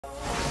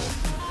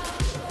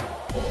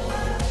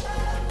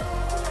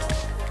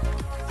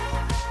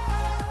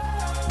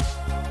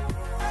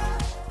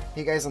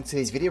Hey guys, on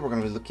today's video we're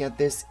going to be looking at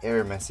this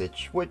error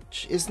message,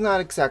 which is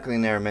not exactly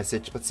an error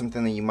message, but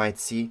something that you might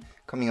see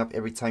coming up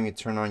every time you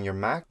turn on your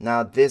Mac.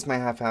 Now this might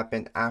have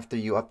happened after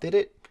you update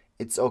it.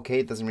 It's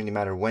okay, it doesn't really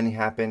matter when it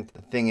happened.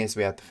 The thing is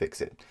we have to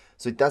fix it.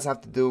 So it does have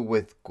to do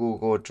with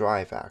Google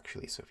Drive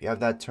actually. So if you have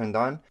that turned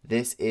on,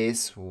 this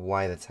is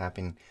why that's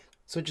happening.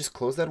 So just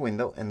close that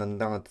window, and then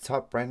down at the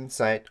top right hand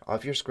side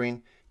of your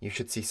screen, you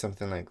should see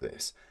something like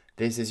this.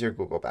 This is your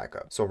Google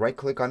backup. So right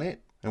click on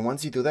it. And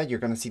once you do that, you're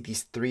going to see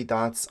these three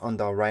dots on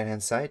the right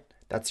hand side.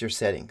 That's your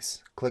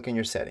settings. Click on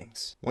your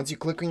settings. Once you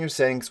click on your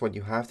settings, what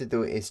you have to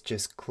do is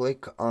just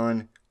click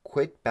on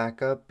quit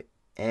backup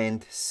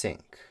and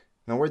sync.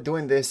 Now we're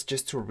doing this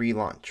just to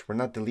relaunch. We're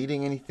not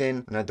deleting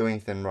anything. We're not doing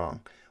anything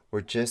wrong.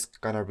 We're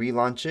just going to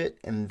relaunch it,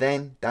 and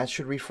then that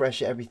should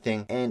refresh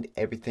everything and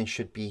everything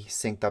should be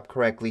synced up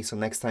correctly. So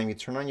next time you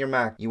turn on your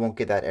Mac, you won't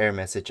get that error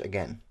message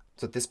again.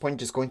 So at this point,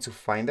 just go into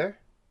Finder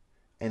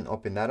and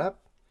open that up.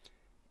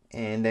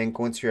 And then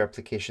go into your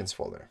applications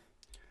folder.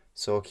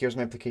 So here's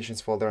my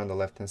applications folder on the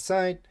left hand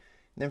side.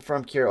 And then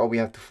from here, all we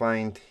have to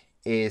find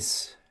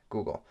is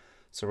Google.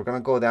 So we're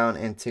gonna go down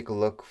and take a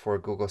look for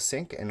Google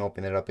Sync and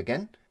open it up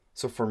again.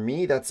 So for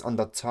me, that's on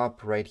the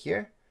top right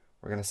here.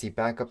 We're gonna see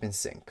backup and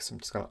sync. So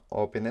I'm just gonna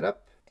open it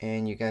up,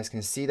 and you guys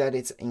can see that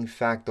it's in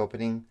fact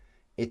opening.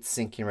 It's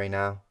syncing right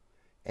now,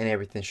 and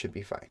everything should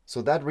be fine.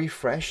 So that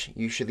refresh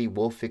usually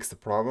will fix the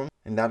problem,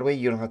 and that way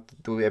you don't have to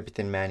do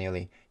everything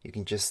manually. You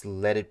can just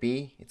let it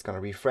be, it's gonna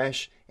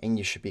refresh, and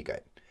you should be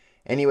good.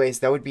 Anyways,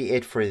 that would be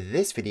it for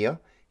this video.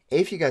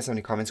 If you guys have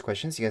any comments,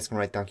 questions, you guys can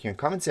write down here in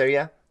the comments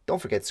area.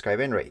 Don't forget to subscribe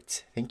and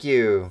rate. Thank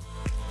you.